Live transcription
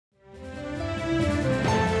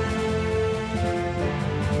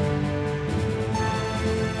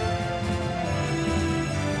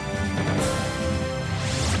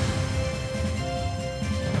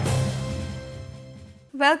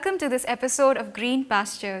Welcome to this episode of Green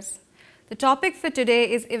Pastures. The topic for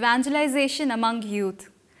today is evangelization among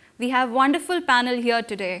youth. We have a wonderful panel here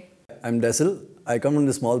today. I'm Desil. I come from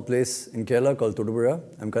a small place in Kerala called Todupuzha.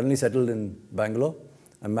 I'm currently settled in Bangalore.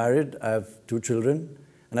 I'm married, I have 2 children,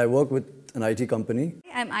 and I work with an IT company.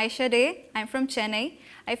 I'm Aisha Day. I'm from Chennai.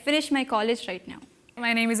 I finished my college right now.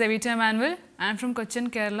 My name is Evita Manuel. I'm from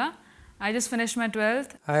Cochin, Kerala. I just finished my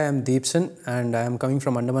 12th. Hi, I'm Deepsan and I am coming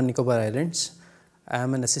from Andaman Nicobar Islands. I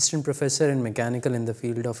am an assistant professor in mechanical in the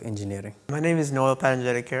field of engineering. My name is Noel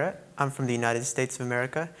Patanjali. I'm from the United States of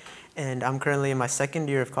America, and I'm currently in my 2nd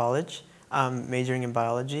year of college. I'm majoring in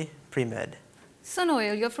biology, pre-med. So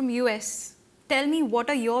Noel, you're from US. Tell me, what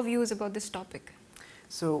are your views about this topic?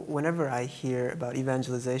 So whenever I hear about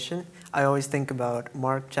evangelization, I always think about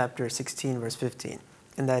Mark chapter 16, verse 15,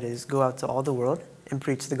 and that is, go out to all the world and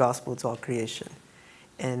preach the gospel to all creation.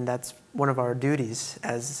 And that's one of our duties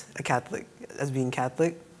as a Catholic, as being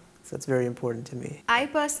Catholic, so it's very important to me. I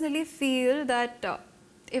personally feel that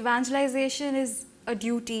evangelization is a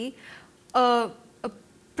duty, a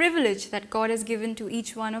privilege that God has given to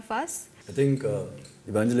each one of us. I think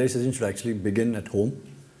evangelization should actually begin at home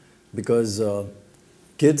because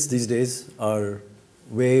kids these days are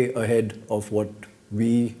way ahead of what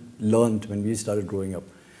we learned when we started growing up.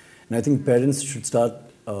 And I think parents should start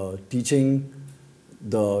teaching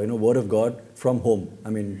the Word of God from home. I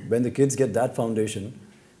mean, when the kids get that foundation,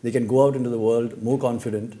 they can go out into the world more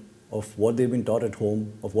confident of what they've been taught at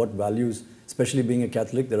home, of what values, especially being a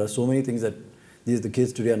Catholic. There are so many things that the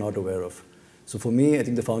kids today are not aware of. So for me, I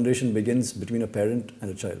think the foundation begins between a parent and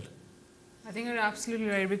a child. I think you're absolutely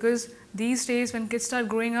right, because these days when kids start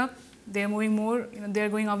growing up, they're moving more, they're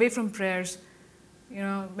going away from prayers.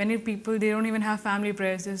 Many people, they don't even have family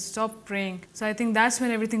prayers, they stop praying. So I think that's when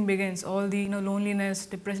everything begins, all the loneliness,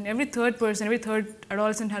 depression. Every third person, every third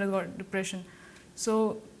adolescent has got depression.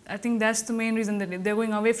 So I think that's the main reason, that they're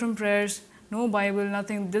going away from prayers, no Bible,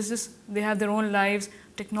 nothing, they have their own lives,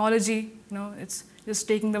 technology, it's just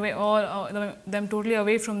taking them totally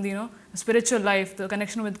away from the spiritual life, the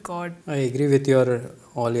connection with God. I agree with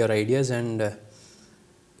all your ideas, and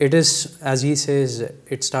it is, as he says,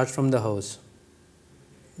 it starts from the house.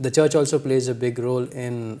 The church also plays a big role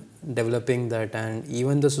in developing that, and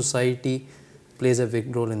even the society plays a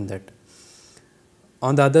big role in that.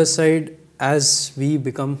 On the other side, as we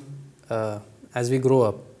grow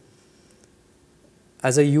up,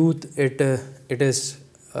 as a youth, it is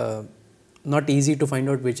not easy to find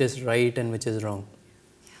out which is right and which is wrong.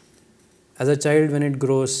 As a child, when it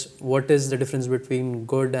grows, what is the difference between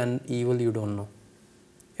good and evil, you don't know.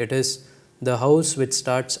 It is the house which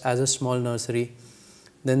starts as a small nursery,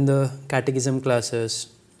 then the catechism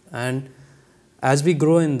classes, and as we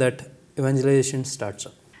grow in that, evangelization starts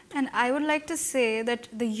up. And I would like to say that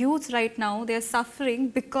the youth right now, they are suffering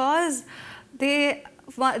because there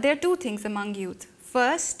are 2 things among youth.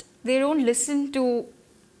 First, they don't listen to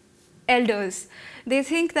elders. They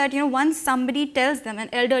think that once somebody tells them, an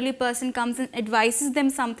elderly person comes and advises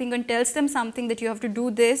them something and tells them something that you have to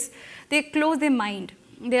do this, they close their mind.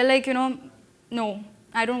 They're like, no,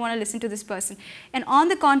 I don't want to listen to this person. And on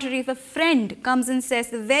the contrary, if a friend comes and says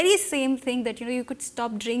the very same thing, that you could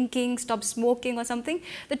stop drinking, stop smoking or something,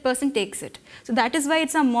 that person takes it. So that is why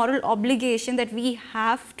it's a moral obligation that we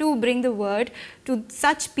have to bring the word to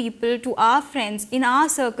such people, to our friends, in our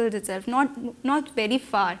circles itself, not very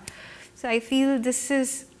far. So I feel this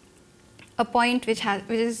is a point which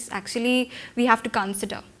is actually we have to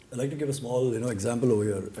consider. I'd like to give a small example over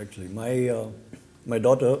here actually. My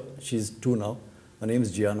daughter, she's 2 now. Her name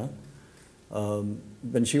is Gianna.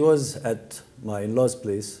 When she was at my in-laws'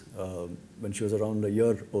 place, when she was around a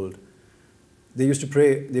year old, they used to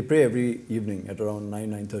pray. They pray every evening at around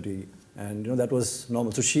 9:30, and that was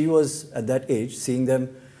normal. So she was at that age, seeing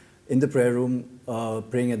them in the prayer room,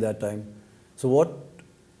 praying at that time. So what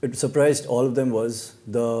it surprised all of them was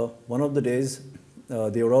one of the days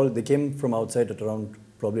they came from outside at around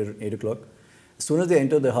probably 8 o'clock. As soon as they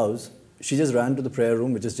entered the house, she just ran to the prayer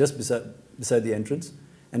room, which is just beside the entrance,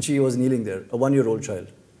 and she was kneeling there, a 1-year-old child.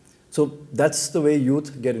 So that's the way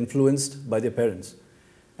youth get influenced by their parents.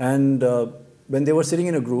 And when they were sitting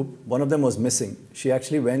in a group, one of them was missing. She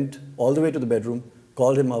actually went all the way to the bedroom,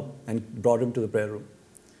 called him up, and brought him to the prayer room.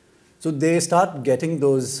 So they start getting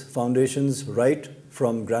those foundations right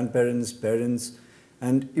from grandparents, parents,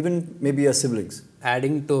 and even maybe our siblings.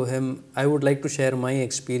 Adding to him, I would like to share my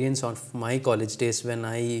experience of my college days when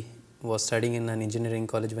I was studying in an engineering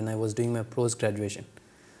college, when I was doing my post-graduation.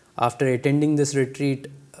 After attending this retreat,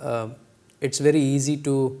 it's very easy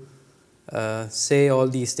to say all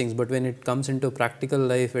these things, but when it comes into practical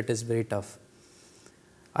life, it is very tough.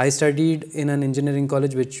 I studied in an engineering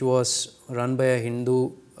college which was run by a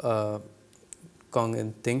Hindu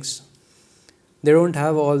things. They don't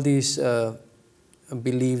have all these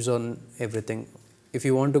beliefs on everything. If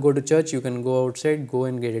you want to go to church, you can go outside, go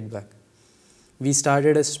and get it back. We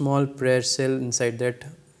started a small prayer cell inside that,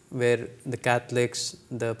 where the Catholics,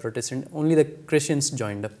 the Protestant, only the Christians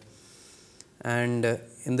joined up. And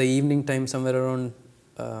in the evening time, somewhere around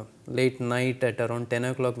late night at around 10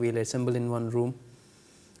 o'clock, we'll assemble in one room.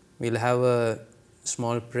 We'll have a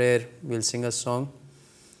small prayer, we'll sing a song.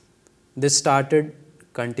 This started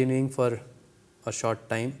continuing for a short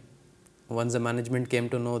time. Once the management came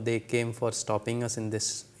to know, they came for stopping us in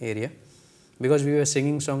this area, because we were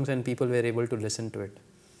singing songs and people were able to listen to it.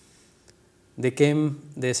 They came,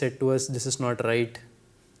 they said to us, this is not right.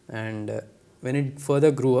 And when it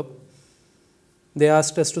further grew up, they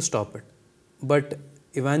asked us to stop it. But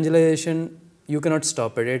evangelization, you cannot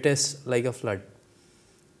stop it. It is like a flood.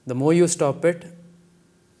 The more you stop it,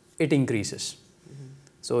 it increases.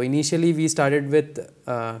 So initially we started with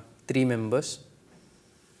 3 members.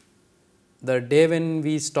 The day when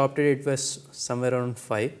we stopped it, it was somewhere around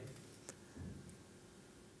 5.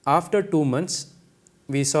 After 2 months,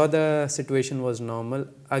 we saw the situation was normal.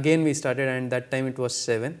 Again we started, and that time it was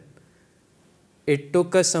 7. It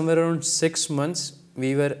took us somewhere around 6 months.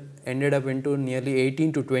 We were ended up into nearly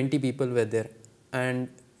 18 to 20 people were there. And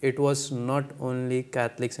it was not only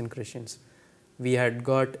Catholics and Christians. We had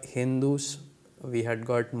got Hindus, we had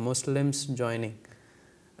got Muslims joining.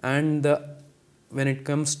 And when it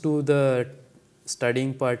comes to the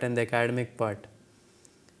studying part and the academic part,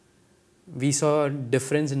 we saw a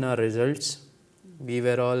difference in our results. We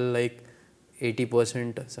were all like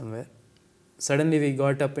 80% somewhere. Suddenly we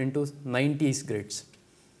got up into 90s grades.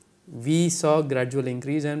 We saw gradual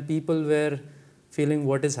increase and people were feeling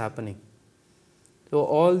what is happening. So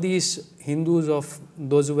all these Hindus of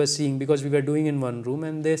those who were seeing, because we were doing in one room,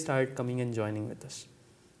 and they started coming and joining with us.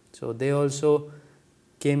 So they also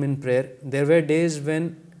came in prayer. There were days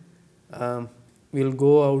when we'll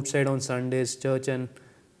go outside on Sundays, church, and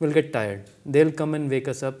we'll get tired. They'll come and wake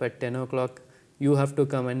us up at 10 o'clock. You have to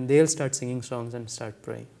come, and they'll start singing songs and start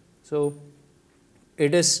praying. So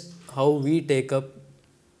it is how we take up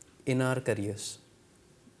in our careers.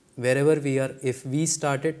 Wherever we are, if we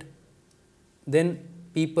start it, then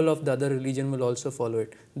people of the other religion will also follow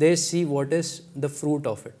it. They see what is the fruit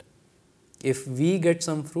of it. If we get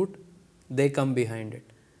some fruit, they come behind it.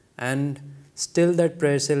 And still that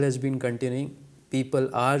prayer cell has been continuing.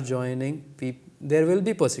 People are joining. There will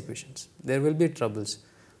be persecutions. There will be troubles.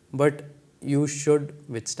 But you should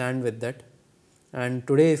withstand with that. And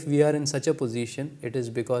today, if we are in such a position, it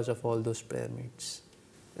is because of all those prayer meets.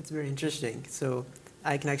 That's very interesting. So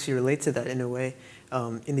I can actually relate to that in a way.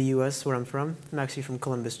 In the U.S., where I'm from, I'm actually from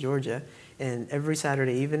Columbus, Georgia, and every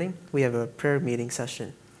Saturday evening we have a prayer meeting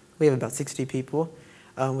session. We have about 60 people.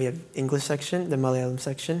 We have English section, the Malayalam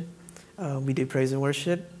section. We do praise and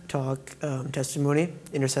worship, talk, testimony,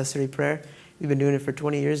 intercessory prayer. We've been doing it for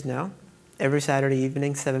 20 years now. Every Saturday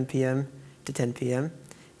evening, 7 p.m. to 10 p.m.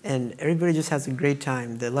 And everybody just has a great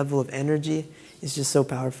time. The level of energy is just so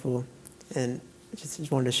powerful, and I just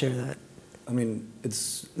wanted to share that. I mean,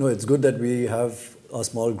 it's good that we have our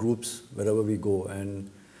small groups wherever we go,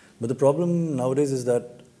 but the problem nowadays is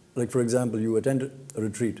that, like for example, you attend a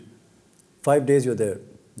retreat, 5 days you're there,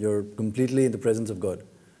 you're completely in the presence of God.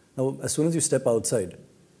 Now, as soon as you step outside,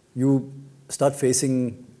 you start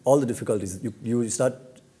facing all the difficulties. You start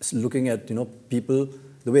looking at people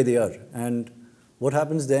the way they are, and what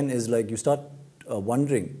happens then is like you start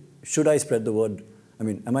wondering, should I spread the word? I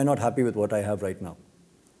mean, am I not happy with what I have right now?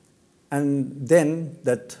 And then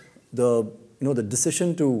that the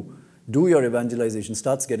decision to do your evangelization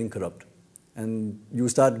starts getting corrupt, and you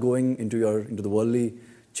start going into the worldly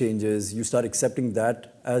changes. You start accepting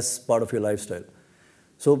that as part of your lifestyle.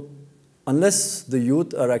 So unless the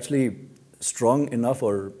youth are actually strong enough,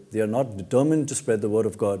 or they are not determined to spread the word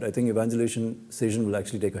of God, I think evangelization will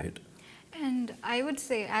actually take a hit. And I would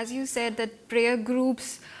say, as you said, that prayer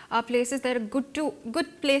groups are places that are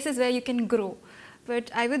good places where you can grow.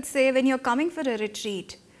 But I would say, when you're coming for a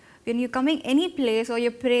retreat, when you're coming any place or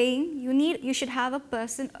you're praying, you should have a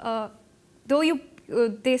person. Though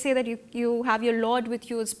they say that you have your Lord with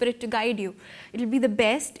you, a Spirit to guide you. It'll be the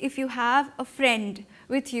best if you have a friend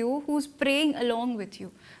with you who's praying along with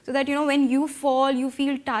you, so that when you fall, you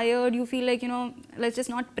feel tired, you feel like let's just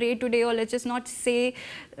not pray today, or let's just not say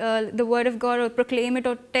the word of God, or proclaim it,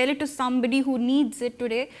 or tell it to somebody who needs it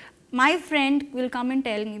today. My friend will come and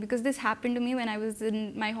tell me, because this happened to me when I was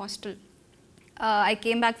in my hostel. I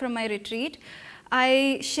came back from my retreat.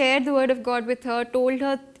 I shared the word of God with her, told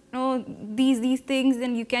her these things,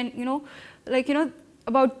 then you can,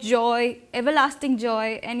 about joy, everlasting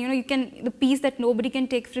joy, and you can, the peace that nobody can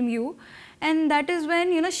take from you. And that is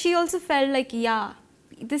when, she also felt like, yeah,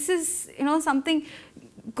 this is, something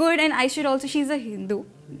good, and I should also, she's a Hindu,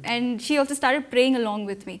 and she also started praying along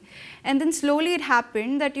with me. And then slowly it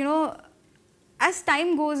happened that, as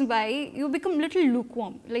time goes by, you become little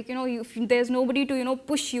lukewarm. Like, there's nobody to,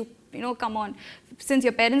 push you, come on. Since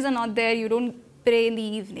your parents are not there, you don't pray in the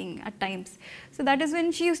evening at times. So that is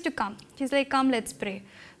when she used to come. She's like, come, let's pray.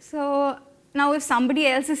 So now if somebody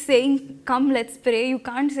else is saying, come, let's pray, you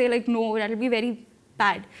can't say like, no, that'll be very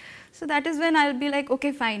bad. So that is when I'll be like,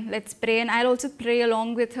 okay, fine, let's pray. And I'll also pray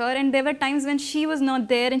along with her. And there were times when she was not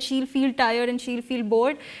there and she'll feel tired and she'll feel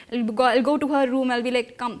bored. I'll go to her room, I'll be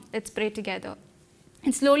like, come, let's pray together.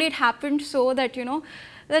 And slowly it happened so that,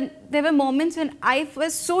 that there were moments when I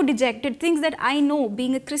was so dejected, things that I know,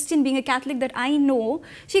 being a Christian, being a Catholic, that I know,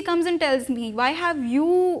 she comes and tells me, why are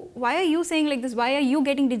you saying like this? Why are you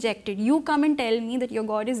getting dejected? You come and tell me that your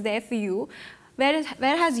God is there for you. Where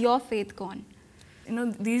has your faith gone?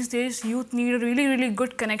 These days youth need a really, really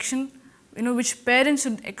good connection, which parents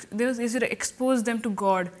should expose them to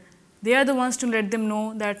God. They are the ones to let them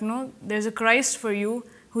know that, there's a Christ for you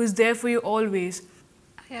who is there for you always.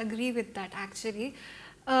 I agree with that actually.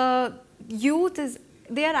 Youth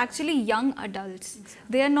they are actually young adults. Exactly.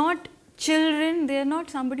 They are not children, they are not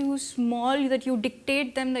somebody who's small that you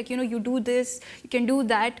dictate them, like, you do this, you can do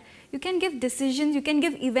that. You can give decisions, you can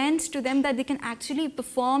give events to them that they can actually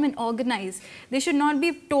perform and organize. They should not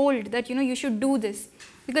be told that, you should do this.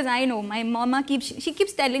 Because I know, my mama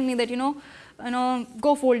keeps telling me that,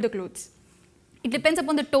 go fold the clothes. It depends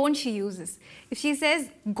upon the tone she uses. If she says,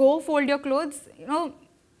 go fold your clothes,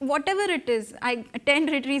 whatever it is, I attend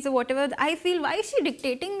retreats or whatever, I feel, why is she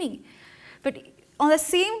dictating me? But on the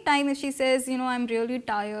same time, if she says, I'm really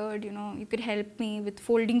tired, you could help me with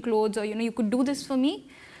folding clothes, or, you could do this for me,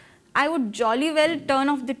 I would jolly well turn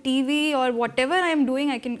off the TV or whatever I am doing,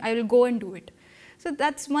 I will go and do it. So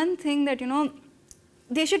that's one thing that,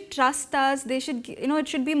 they should trust us, they should, it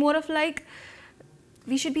should be more of like,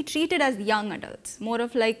 we should be treated as young adults, more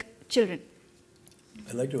of like children.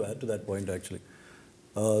 I'd like to add to that point actually.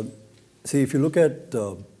 See, if you look at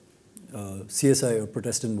CSI or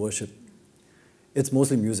Protestant worship, it's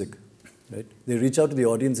mostly music, right? They reach out to the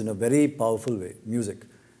audience in a very powerful way, music.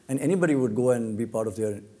 And anybody would go and be part of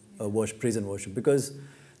their praise and worship, because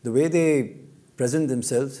the way they present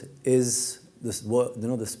themselves is this,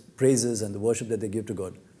 this praises and the worship that they give to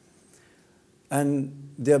God.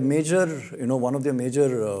 And their major, one of their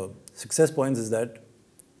major success points is that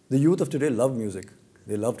the youth of today love music.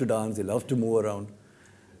 They love to dance, they love to move around.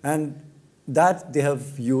 And that they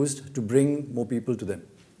have used to bring more people to them.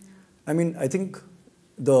 I mean, I think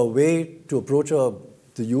the way to approach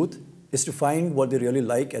the youth is to find what they really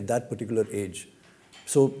like at that particular age.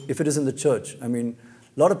 So if it is in the church, I mean,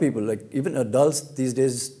 a lot of people, like even adults these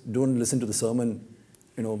days, don't listen to the sermon,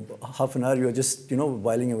 half an hour, you're just,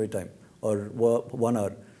 whiling away time, or 1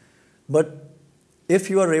 hour. But if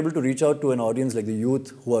you are able to reach out to an audience like the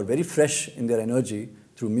youth who are very fresh in their energy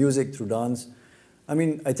through music, through dance, I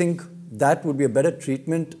mean, I think that would be a better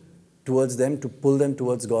treatment towards them, to pull them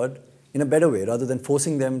towards God in a better way, rather than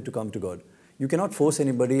forcing them to come to God. You cannot force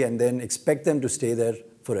anybody and then expect them to stay there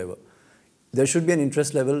forever. There should be an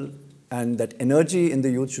interest level, and that energy in the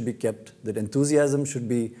youth should be kept. That enthusiasm should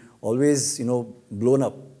be always, blown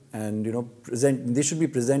up, and they should be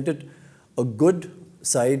presented a good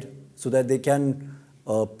side so that they can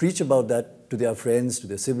preach about that to their friends, to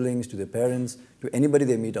their siblings, to their parents, to anybody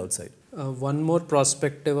they meet outside. One more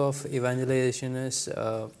perspective of evangelization is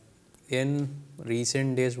in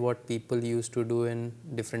recent days what people used to do in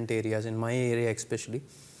different areas, in my area especially,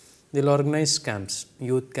 they'll organize camps,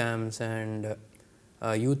 youth camps and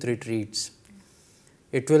youth retreats.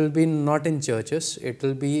 It will be not in churches, it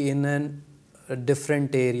will be in a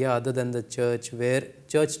different area other than the church, where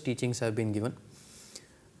church teachings have been given,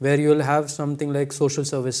 where you will have something like social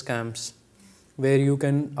service camps, where you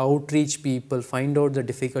can outreach people, find out the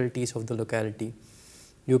difficulties of the locality.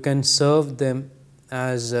 You can serve them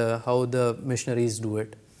as how the missionaries do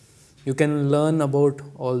it. You can learn about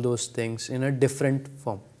all those things in a different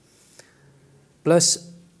form.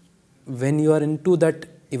 Plus, when you are into that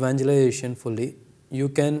evangelization fully, you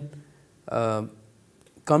can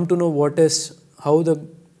come to know how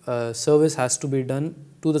the service has to be done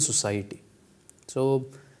to the society. So,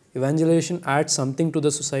 evangelization adds something to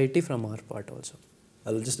the society from our part also.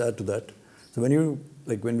 I'll just add to that. So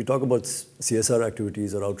when we talk about CSR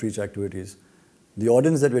activities or outreach activities, the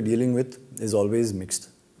audience that we're dealing with is always mixed.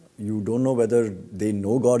 You don't know whether they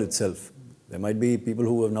know God itself. There might be people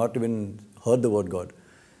who have not even heard the word God.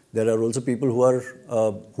 There are also people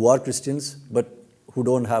who are Christians but who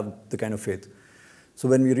don't have the kind of faith. So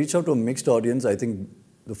when we reach out to a mixed audience, I think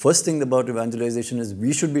the first thing about evangelization is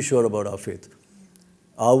we should be sure about our faith.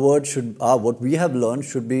 Our word should, what we have learned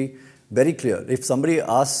should be very clear. If somebody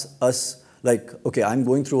asks us, like, okay, I'm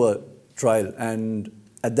going through a trial, and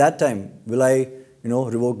at that time, will I,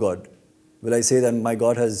 revoke God? Will I say that my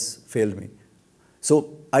God has failed me?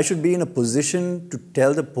 So I should be in a position to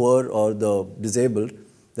tell the poor or the disabled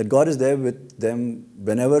that God is there with them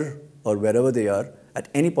whenever or wherever they are at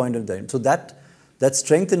any point in time. So that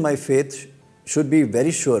strength in my faith should be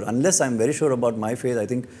very sure. Unless I'm very sure about my faith, I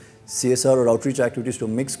think CSR or outreach activities to a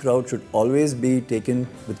mixed crowd should always be taken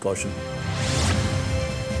with caution.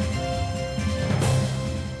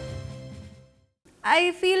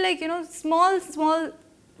 I feel like, small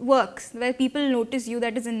works where people notice you,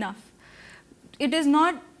 that is enough. It is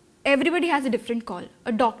not, everybody has a different call.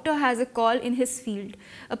 A doctor has a call in his field.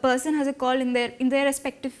 A person has a call in their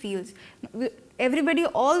respective fields. Everybody,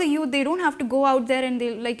 all the youth, they don't have to go out there and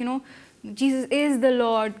they Jesus is the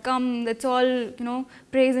Lord, come, that's all,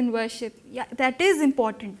 praise and worship. Yeah, that is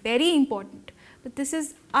important, very important. But this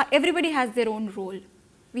is, everybody has their own role.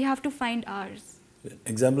 We have to find ours.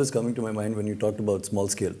 Example is coming to my mind when you talked about small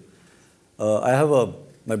scale. I have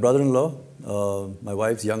my brother-in-law, my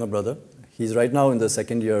wife's younger brother. He's right now in the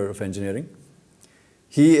second year of engineering.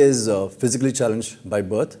 He is physically challenged by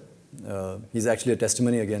birth. He's actually a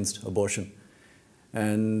testimony against abortion.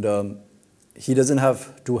 And he doesn't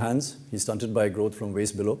have two hands. He's stunted by growth from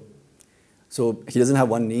waist below. So he doesn't have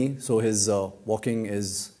one knee, so his walking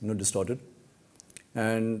is distorted.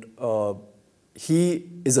 And he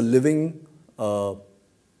is a living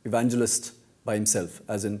evangelist by himself,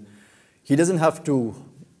 as in he doesn't have to,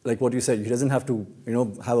 like what you said, he doesn't have to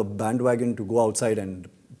have a bandwagon to go outside and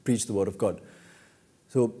preach the word of God.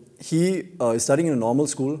 So he is studying in a normal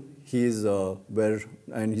school. He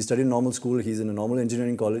studied in normal school. He's in a normal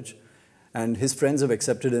engineering college. And his friends have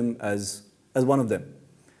accepted him as one of them.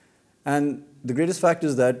 And the greatest fact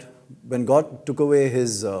is that when God took away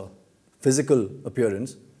his physical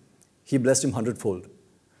appearance, he blessed him 100-fold.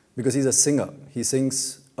 Because he's a singer. He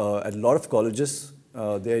sings at a lot of colleges.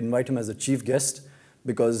 They invite him as a chief guest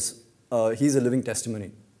because he's a living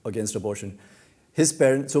testimony against abortion. His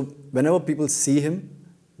parents, so whenever people see him,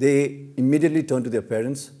 they immediately turn to their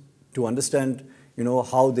parents to understand,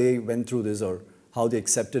 how they went through this or how they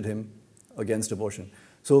accepted him against abortion.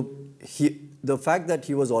 So the fact that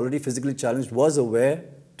he was already physically challenged was aware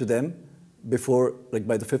to them before, like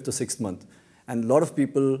by the 5th or 6th month. And a lot of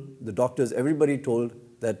people, the doctors, everybody told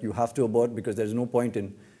that you have to abort because there's no point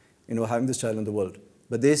in, having this child in the world.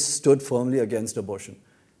 But they stood firmly against abortion.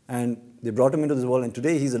 And they brought him into this world, and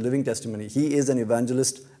today he's a living testimony. He is an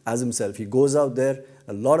evangelist as himself. He goes out there,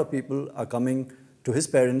 a lot of people are coming to his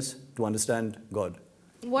parents to understand God.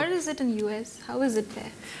 What is it in US? How is it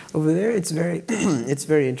there? Over there, it's very, it's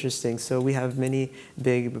very interesting. So we have many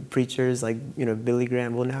big preachers like, Billy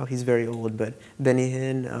Graham. Well, now he's very old, but Benny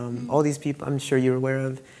Hinn, all these people I'm sure you're aware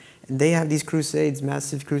of. They have these crusades,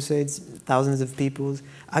 massive crusades, thousands of people.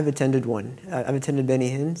 I've attended one. I've attended Benny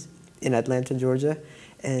Hinn's in Atlanta, Georgia.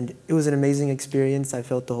 And it was an amazing experience. I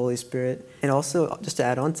felt the Holy Spirit. And also, just to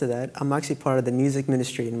add on to that, I'm actually part of the music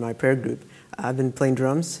ministry in my prayer group. I've been playing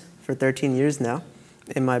drums for 13 years now.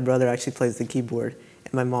 And my brother actually plays the keyboard,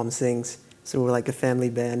 and my mom sings. So we're like a family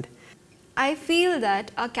band. I feel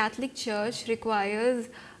that our Catholic Church requires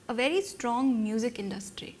a very strong music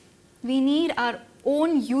industry. We need our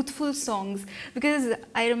own youthful songs, because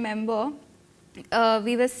I remember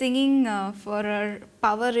we were singing for our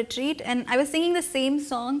power retreat, and I was singing the same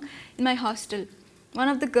song in my hostel. One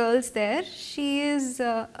of the girls there, she is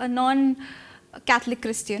a non-Catholic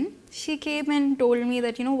Christian. She came and told me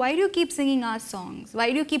that, why do you keep singing our songs?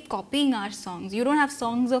 Why do you keep copying our songs? You don't have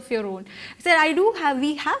songs of your own. I said,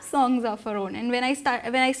 we have songs of our own. And when I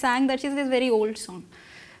sang that, she said, it's a very old song.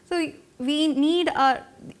 So we need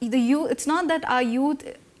the youth. It's not that our youth,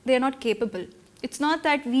 they are not capable. It's not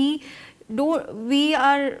that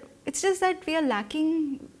it's just that we are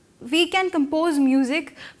lacking. We can compose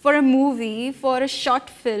music for a movie, for a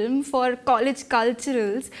short film, for college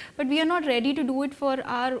culturals, but we are not ready to do it for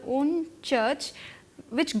our own church,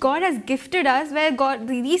 which God has gifted us, where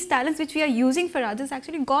these talents which we are using for others,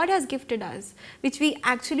 actually God has gifted us, which we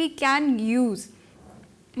actually can use.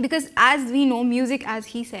 Because as we know, music, as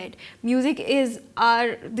he said, music is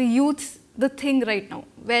the youth's the thing right now.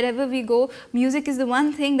 Wherever we go, music is the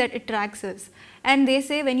one thing that attracts us. And they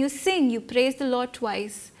say when you sing, you praise the Lord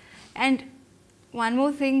twice. And one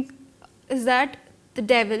more thing is that the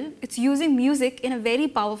devil, it's using music in a very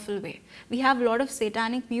powerful way. We have a lot of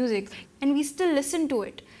satanic music and we still listen to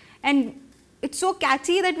it. And it's so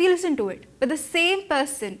catchy that we listen to it. But the same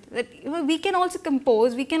person, that we can also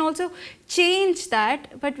compose, we can also change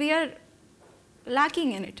that, but we are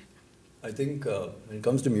lacking in it. I think when it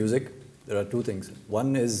comes to music, there are two things.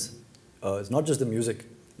 One is, it's not just the music,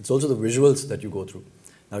 it's also the visuals that you go through.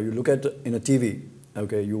 Now you look at in a TV,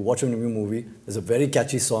 okay, you watch a new movie, there's a very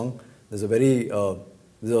catchy song, there's a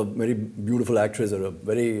very beautiful actress or a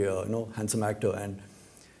very handsome actor, and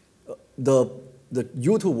the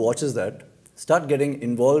youth who watches that start getting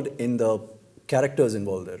involved in the characters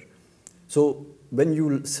involved there. So when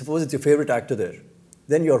you suppose it's your favorite actor there,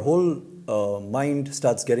 then your whole mind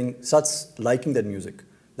starts liking that music,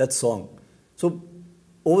 that song. So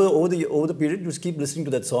over the period, you just keep listening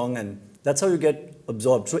to that song, and that's how you get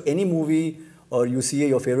absorbed. So any movie or you see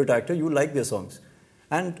your favorite actor, you like their songs.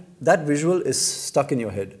 And that visual is stuck in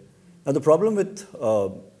your head. Now the problem with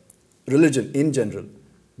religion in general,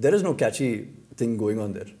 there is no catchy thing going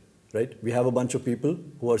on there, right? We have a bunch of people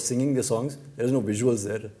who are singing the songs. There is no visuals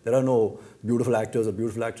there. There are no beautiful actors or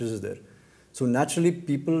beautiful actresses there. So naturally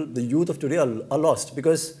people, the youth of today are lost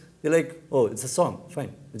because they're like, oh, it's a song,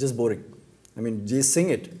 fine. It's just boring. I mean, they sing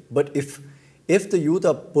it. But if the youth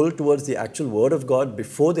are pulled towards the actual word of God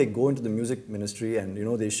before they go into the music ministry and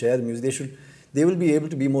they share the music, they will be able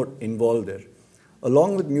to be more involved there.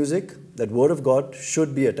 Along with music, that word of God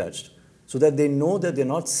should be attached so that they know that they're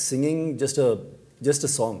not singing just a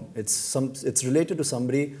song. It's related to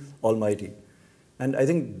somebody almighty. And I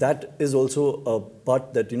think that is also a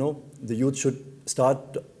part that the youth should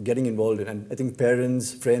start getting involved in. And I think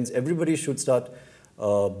parents, friends, everybody should start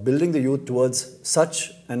building the youth towards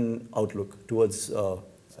such an outlook, towards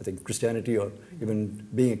I think Christianity or even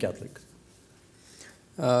being a Catholic.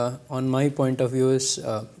 On my point of view is,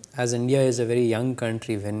 as India is a very young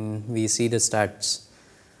country, when we see the stats,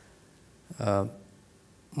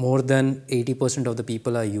 more than 80% of the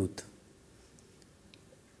people are youth.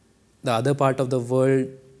 The other part of the world,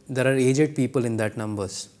 there are aged people in that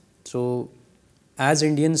numbers. So as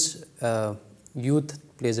Indians, youth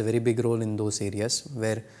plays a very big role in those areas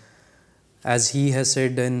where, as he has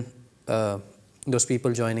said, in those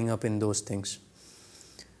people joining up in those things.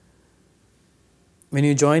 When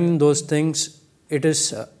you join in those things, it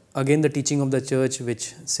is again the teaching of the church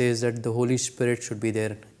which says that the Holy Spirit should be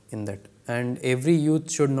there in that. And every youth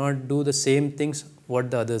should not do the same things what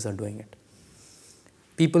the others are doing it.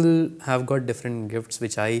 People have got different gifts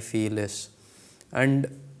which I feel is,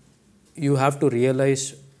 and you have to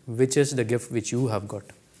realize which is the gift which you have got.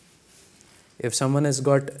 If someone has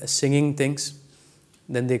got singing things,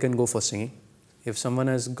 then they can go for singing. If someone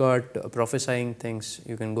has got prophesying things,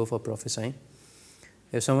 you can go for prophesying.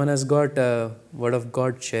 If someone has got word of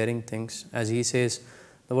God sharing things, as he says,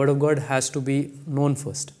 the word of God has to be known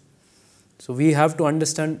first. So we have to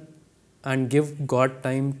understand and give God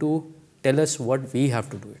time to tell us what we have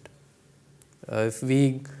to do it. If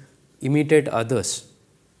we imitate others,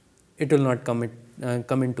 it will not come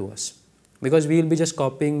into us, because we will be just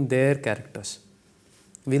copying their characters.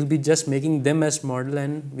 We will be just making them as model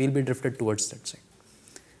and we will be drifted towards that side.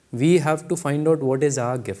 We have to find out what is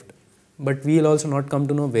our gift. But we will also not come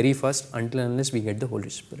to know very fast until unless we get the Holy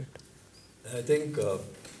Spirit. I think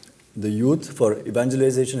the youth, for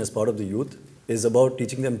evangelization as part of the youth, is about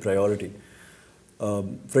teaching them priority.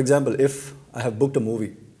 For example, if I have booked a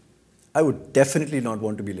movie, I would definitely not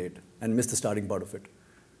want to be late and miss the starting part of it.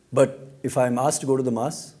 But if I'm asked to go to the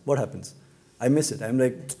mass, what happens? I miss it. I'm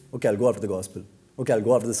like, okay, I'll go after the gospel. Okay, I'll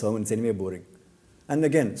go after the sermon. It's anyway boring. And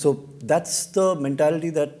again, so that's the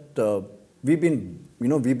mentality that we've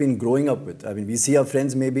been growing up with. I mean, we see our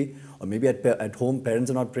friends maybe, or maybe at home,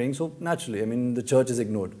 parents are not praying. So naturally, I mean, the church is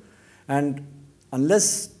ignored. And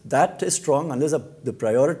unless that is strong, unless the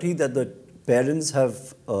priority that the parents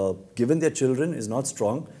have given their children is not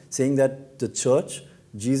strong, saying that the church,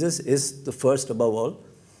 Jesus is the first above all,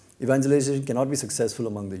 evangelization cannot be successful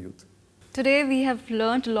among the youth. Today we have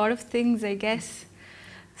learned a lot of things, I guess.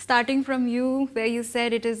 Starting from you, where you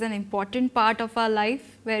said it is an important part of our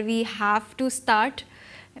life, where we have to start,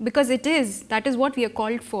 because that is what we are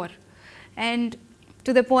called for. And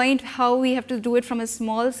to the point how we have to do it from a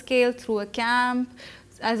small scale, through a camp,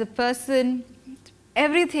 as a person,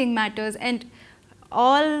 everything matters. And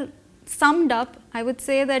all summed up, I would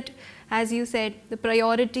say that, as you said, the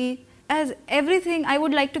priority, as everything, I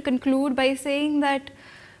would like to conclude by saying that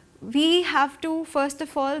we have to, first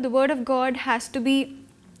of all, the word of God has to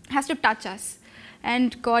touch us.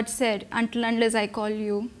 And God said, until unless I call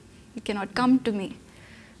you, you cannot come to me.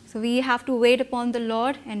 So we have to wait upon the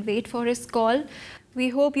Lord and wait for His call. We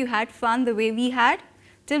hope you had fun the way we had.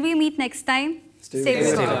 Till we meet next time, stay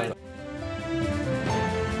with God.